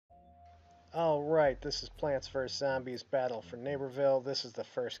Alright, this is Plants vs. Zombies Battle for Neighborville. This is the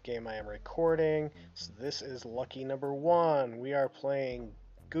first game I am recording, so this is lucky number 1. We are playing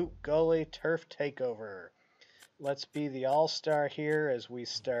Goop Gully Turf Takeover. Let's be the all-star here as we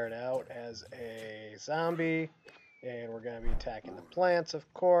start out as a zombie, and we're going to be attacking the plants,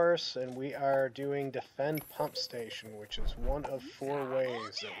 of course, and we are doing Defend Pump Station, which is one of 4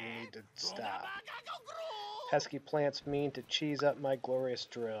 ways that we need to stop. Pesky plants mean to cheese up my glorious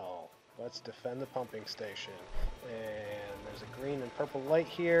drill. Let's defend the pumping station. And there's a green and purple light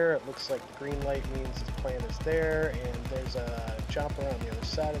here. It looks like the green light means the plant is there. And there's a chomper on the other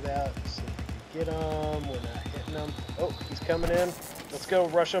side of that. Let's see if we can get him. We're not hitting him. Oh, he's coming in. Let's go,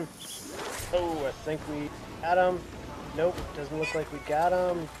 rush him. Oh, I think we got him. Nope, doesn't look like we got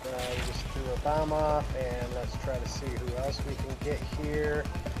him. We just threw a bomb off. And let's try to see who else we can get here.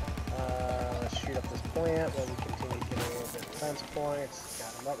 Let's shoot up this plant while we continue getting a little bit of defense points.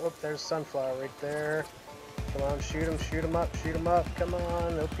 Got him up. Oh, there's Sunflower right there. Come on, shoot him up, shoot him up. Come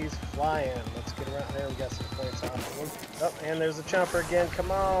on. Nope, he's flying. Let's get around there. We got some points off of him. Oh, and there's the chomper again.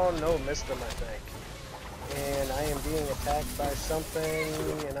 Come on. No, missed him, I think. And I am being attacked by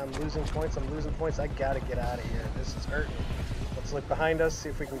something, and I'm losing points. I gotta get out of here. This is hurting. Let's look behind us, see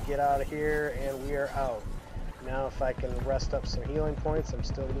if we can get out of here, and we are out. Now if I can rest up some healing points, I'm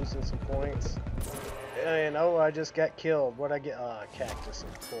still losing some points. And oh, I just got killed. What'd I get? Oh, cactus,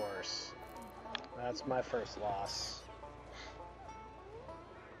 of course. That's my first loss.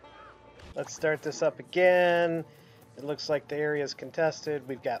 Let's start this up again. It looks like the area is contested.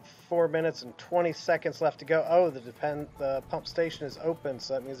 We've got 4 minutes and 20 seconds left to go. Oh, the pump station is open,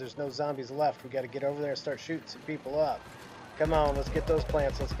 so that means there's no zombies left. We got to get over there and start shooting some people up. Come on, let's get those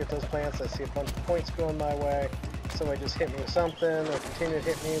plants. Let's get those plants. I see a bunch of points going my way. Somebody just hit me with something. They'll continue to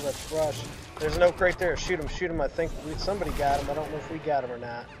hit me. Let's rush. There's an oak right there. Shoot him, shoot him. I think somebody got him. I don't know if we got him or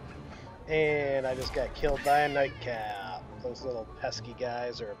not. And I just got killed by a nightcap. Those little pesky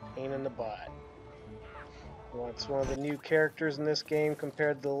guys are a pain in the butt. Well, it's one of the new characters in this game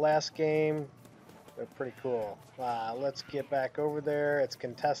compared to the last game. They're pretty cool. Let's get back over there. It's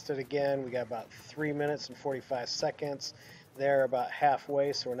contested again. We got about 3 minutes and 45 seconds. They're about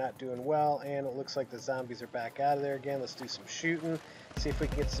halfway, so we're not doing well. And it looks like the zombies are back out of there again. Let's do some shooting. See if we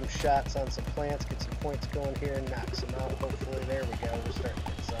can get some shots on some plants, get some points going here, and knock some out. Hopefully, there we go. We're starting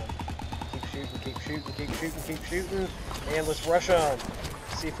to get some. Keep shooting, keep shooting, keep shooting, keep shooting. And let's rush on.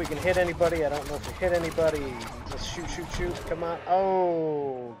 See if we can hit anybody. I don't know if we hit anybody. Just shoot, shoot, shoot. Come on.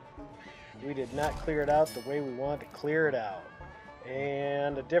 Oh! We did not clear it out the way we wanted to clear it out.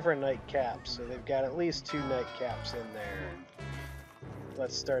 And a different nightcap, so they've got at least 2 nightcaps in there.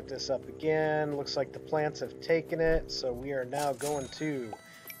 Let's start this up again. Looks like the plants have taken it, so we are now going to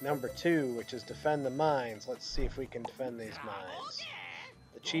number 2, which is defend the mines. Let's see if we can defend these mines.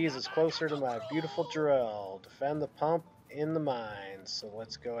 The cheese is closer to my beautiful drill. Defend the pump in the mines. So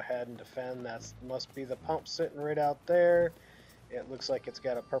let's go ahead and defend. That must be the pump sitting right out there. It looks like it's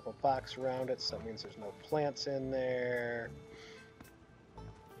got a purple box around it, so that means there's no plants in there.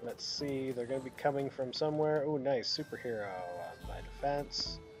 Let's see, they're going to be coming from somewhere. Oh, nice, superhero on my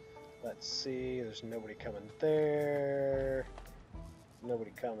defense. Let's see, there's nobody coming there. Nobody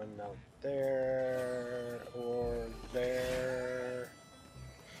coming out there or there.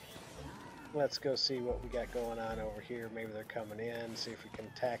 Let's go see what we got going on over here. Maybe they're coming in. See if we can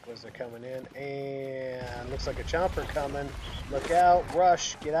tackle as they're coming in. And looks like a chomper coming. Look out.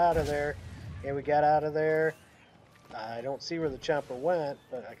 Rush. Get out of there. And we got out of there. I don't see where the chomper went,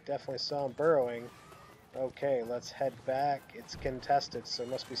 but I definitely saw him burrowing. Okay, let's head back. It's contested, so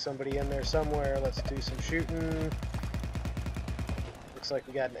there must be somebody in there somewhere. Let's do some shooting. Looks like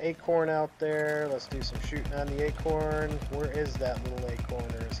we got an acorn out there. Let's do some shooting on the acorn. Where is that little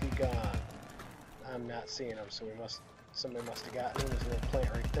acorn, or is he gone? I'm not seeing him, so somebody must have gotten him. There's a little plant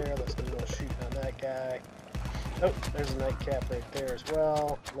right there. Let's do a little shooting on that guy. Oh, there's a nightcap right there as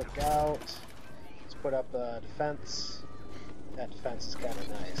well. Look out. Let's put up a defense. That defense is kind of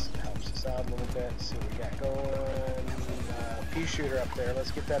nice. It helps us out a little bit. See what we got going. Pea shooter up there.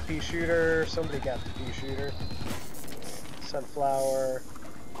 Let's get that pea shooter. Somebody got the pea shooter. Sunflower.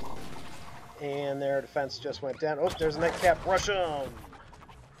 And their defense just went down. Oh, there's a nightcap. Rush them!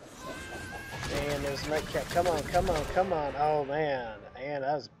 And there's a nightcap. Come on, come on, come on. Oh, man. And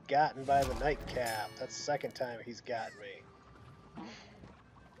I was gotten by the nightcap. That's the second time he's gotten me.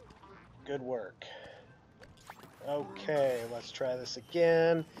 Good work. Okay, let's try this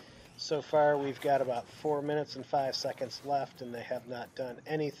again. So far, we've got about 4 minutes and 5 seconds left, and they have not done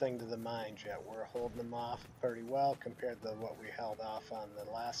anything to the mines yet. We're holding them off pretty well compared to what we held off on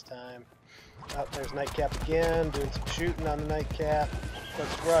the last time. Oh, there's Nightcap again, doing some shooting on the Nightcap.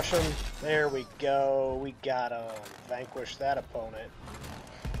 Let's rush him. There we go. We got him. Vanquish that opponent.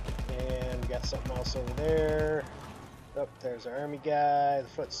 And we got something else over there. Oh, there's our army guy, the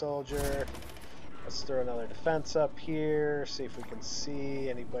foot soldier. Let's throw another defense up here, see if we can see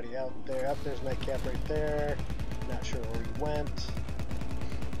anybody out there. Up there's Nightcap right there. Not sure where he went.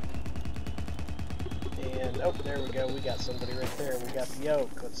 And, oh, there we go. We got somebody right there. We got the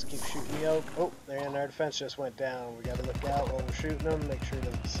Oak. Let's keep shooting the Oak. Oh, and our defense just went down. We got to look out while we're shooting him, make sure he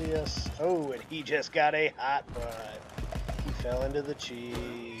doesn't see us. Oh, and he just got a hot butt. He fell into the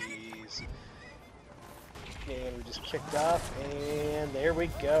cheese. And we just kicked off, and there we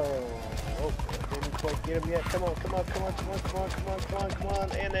go. Oh, didn't quite get him yet. Come on, come on, come on, come on, come on, come on, come on, come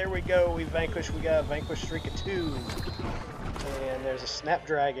on. And there we go. We vanquished. We got a vanquish streak of 2. And there's a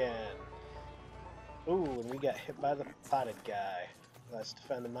Snapdragon. Ooh, and we got hit by the potted guy. Let's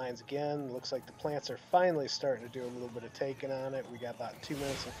defend the mines again. Looks like the plants are finally starting to do a little bit of taking on it. We got about 2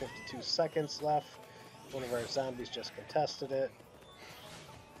 minutes and 52 seconds left. One of our zombies just contested it.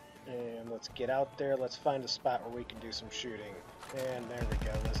 And let's get out there. Let's find a spot where we can do some shooting. And there we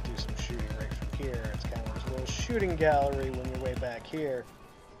go. Let's do some shooting right from here. It's kind of a little shooting gallery when you're way back here.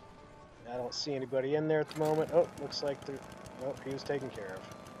 I don't see anybody in there at the moment. Oh, looks like they're... Oh, he was taken care of.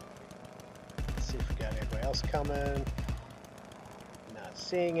 Let's see if we got anybody else coming. Not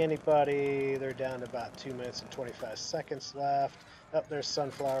seeing anybody. They're down to about 2 minutes and 25 seconds left. Oh, there's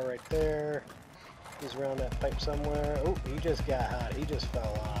Sunflower right there. He's around that pipe somewhere. Oh, he just got hot. He just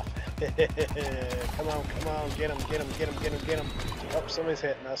fell off. Come on, come on. Get him, get him, get him, get him, get him. Oh, somebody's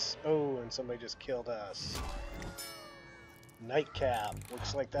hitting us. Oh, and somebody just killed us. Nightcap.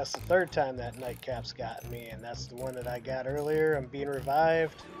 Looks like that's the 3rd time that Nightcap's gotten me, and that's the one that I got earlier. I'm being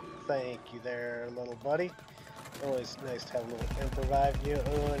revived. Thank you there, little buddy. Always nice to have a little imp revive you.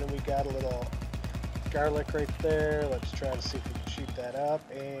 Oh, and then we got a little garlic right there. Let's try to see if we can shoot that up,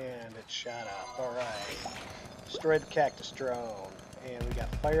 and it shot up. Alright. Destroy the cactus drone. And we got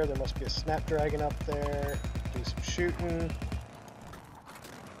fire. There must be a Snapdragon up there. Do some shooting.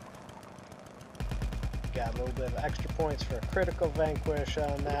 Got a little bit of extra points for a critical vanquish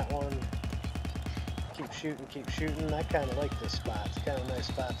on that one. Keep shooting, keep shooting. I kind of like this spot. It's kind of a nice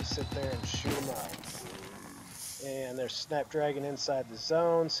spot to sit there and shoot them up. And there's Snapdragon inside the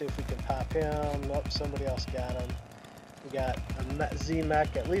zone. See if we can pop him. Nope, somebody else got him. We got a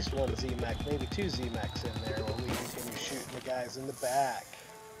Z-Mech, at least one Z-Mech, maybe 2 Z-Mechs in there while we continue shooting the guys in the back.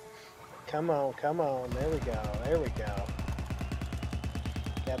 Come on, come on. There we go, there we go.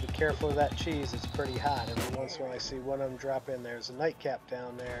 Gotta be careful of that cheese. It's pretty hot. Every once in a while I see one of them drop in. There's a Nightcap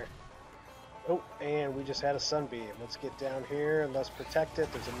down there. Oh, and we just had a Sunbeam. Let's get down here and let's protect it.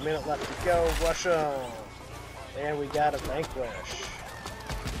 There's a minute left to go. Rush them. And we got a vanquish.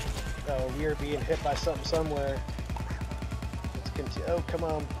 Oh, we are being hit by something somewhere. Let's continue. Oh, come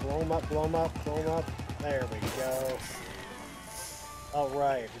on. Blow them up, blow them up, blow them up. There we go.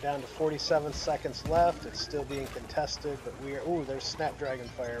 Alright, we're down to 47 seconds left. It's still being contested, but we are... Ooh, there's Snapdragon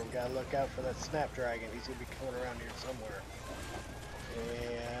fire. We gotta look out for that Snapdragon. He's gonna be coming around here somewhere.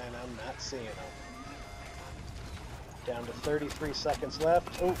 And I'm not seeing him. Down to 33 seconds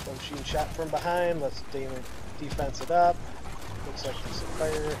left. Oh, I'm shooting shot from behind. Let's defense it up. Looks like there's some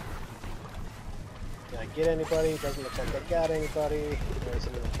fire. Did I get anybody? Doesn't look like I got anybody. There's a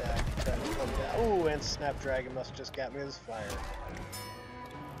little guy trying to come down. Oh, and Snapdragon must have just got me with his fire.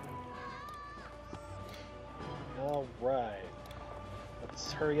 Alright.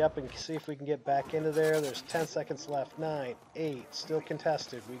 Let's hurry up and see if we can get back into there. There's 10 seconds left. 9, 8, still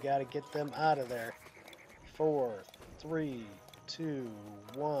contested. We got to get them out of there. 4, 3, 2,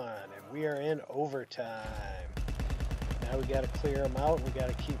 1, and we are in overtime. Now we got to clear them out. We got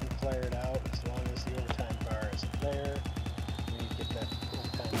to keep them cleared out as long as the overtime bar is there. We need to get that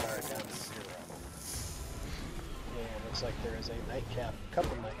overtime bar down to 0. And looks like there is a Nightcap, a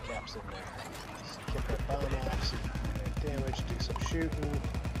couple Nightcaps in there. Let's kick our bomb off, see if we can make damage, do some shooting.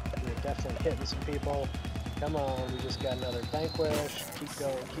 We're definitely hitting some people. Come on, we just got another vanquish. Keep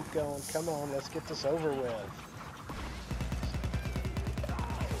going, keep going. Come on, let's get this over with.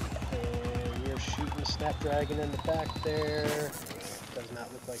 And we're shooting the Snapdragon in the back there. Does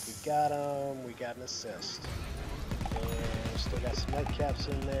not look like we got him. We got an assist. And we still got some Nightcaps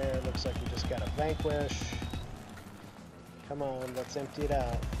in there. Looks like we just got a vanquish. Come on, let's empty it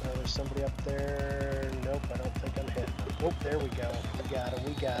out. Oh, there's somebody up there. Nope, I don't think I'm hitting him. Oh, there we go. We got him,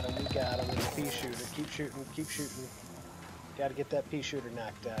 we got him, we got him. It's a pea shooter. Keep shooting, keep shooting. Gotta get that pea shooter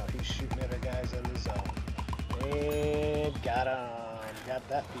knocked out. He's shooting at our guys in the zone. And got him. Got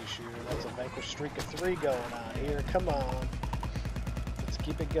that pea shooter. That's a vanquish streak of 3 going on here. Come on. Let's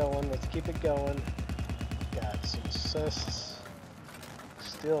keep it going. Let's keep it going. Got some assists.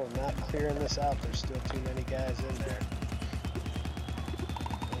 Still not clearing this out. There's still too many guys in there.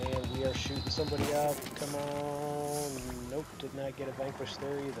 And we are shooting somebody up. Come on. Nope, did not get a vanquish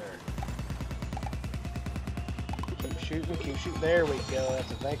there either. Keep shooting, keep shooting. There we go.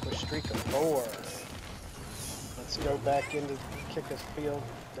 That's a vanquish streak of 4. Let's go back into kick a field,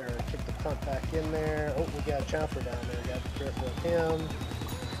 or kick the punt back in there. Oh, we got a chopper down there. Got to be careful of him.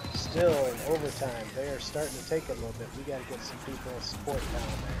 Still in overtime. They are starting to take it a little bit. We got to get some people in support down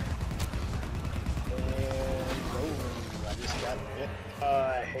there. And oh, I just got bit.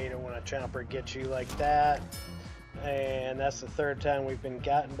 I hate it when a chopper gets you like that. And that's the 3rd time we've been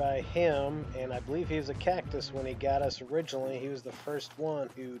gotten by him. And I believe he was a cactus when he got us originally. He was the first one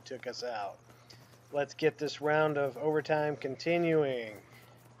who took us out. Let's get this round of overtime continuing.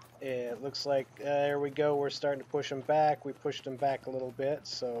 It looks like, there we go, we're starting to push them back. We pushed them back a little bit,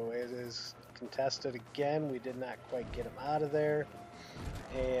 so it is contested again. We did not quite get them out of there.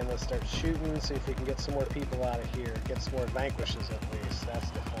 And let's start shooting, see if we can get some more people out of here. Get some more vanquishes at least. That's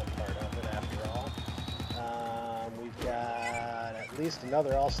the fun part of it after all. We've got at least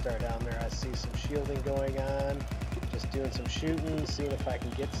another all-star down there. I see some shielding going on. Just doing some shooting, seeing if I can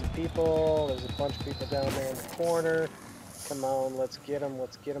get some people. There's a bunch of people down there in the corner. Come on, let's get them,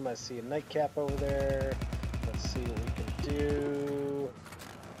 let's get them. I see a nightcap over there. Let's see what we can do.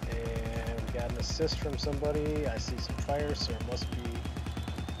 And we got an assist from somebody. I see some fire, so it must be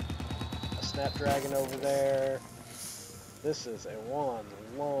a snapdragon over there. This is a one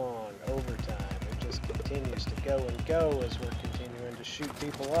long overtime. It just continues to go and go as we're continuing to shoot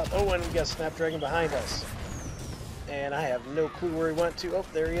people up. Oh, and we got snapdragon behind us. And I have no clue where he went to. Oh,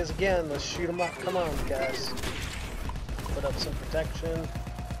 there he is again. Let's shoot him up. Come on, guys. Put up some protection.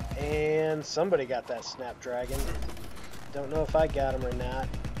 And somebody got that snapdragon. Don't know if I got him or not.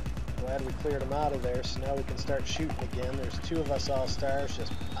 Glad we cleared him out of there, so now we can start shooting again. There's 2 of us all-stars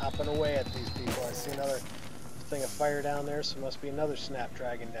just popping away at these people. I see another thing of fire down there, so must be another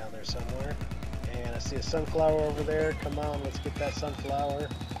snapdragon down there somewhere. And I see a sunflower over there. Come on, let's get that sunflower.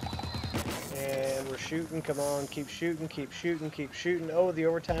 And we're shooting. Come on, keep shooting, keep shooting, keep shooting. Oh, the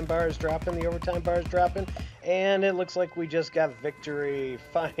overtime bar is dropping. The overtime bar is dropping. And it looks like we just got victory.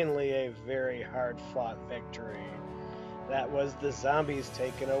 Finally, a very hard-fought victory. That was the zombies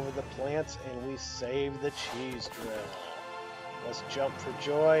taking over the plants, and we saved the cheese drill. Let's jump for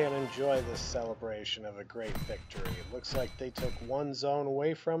joy and enjoy this celebration of a great victory. It looks like they took 1 zone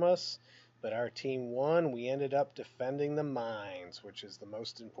away from us, but our team won. We ended up defending the mines, which is the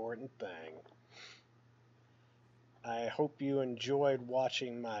most important thing. I hope you enjoyed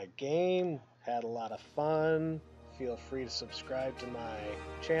watching my game, had a lot of fun. Feel free to subscribe to my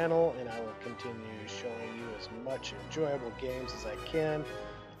channel, and I will continue showing you as much enjoyable games as I can.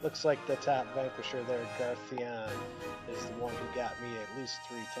 Looks like the top vanquisher there, Gartheon, is the one who got me at least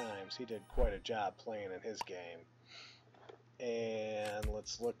 3 times. He did quite a job playing in his game. And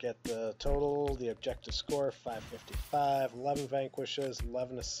let's look at the total. The objective score, 555, 11 vanquishes,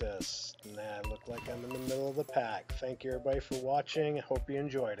 11 assists. And I look like I'm in the middle of the pack. Thank you everybody for watching. I hope you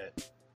enjoyed it.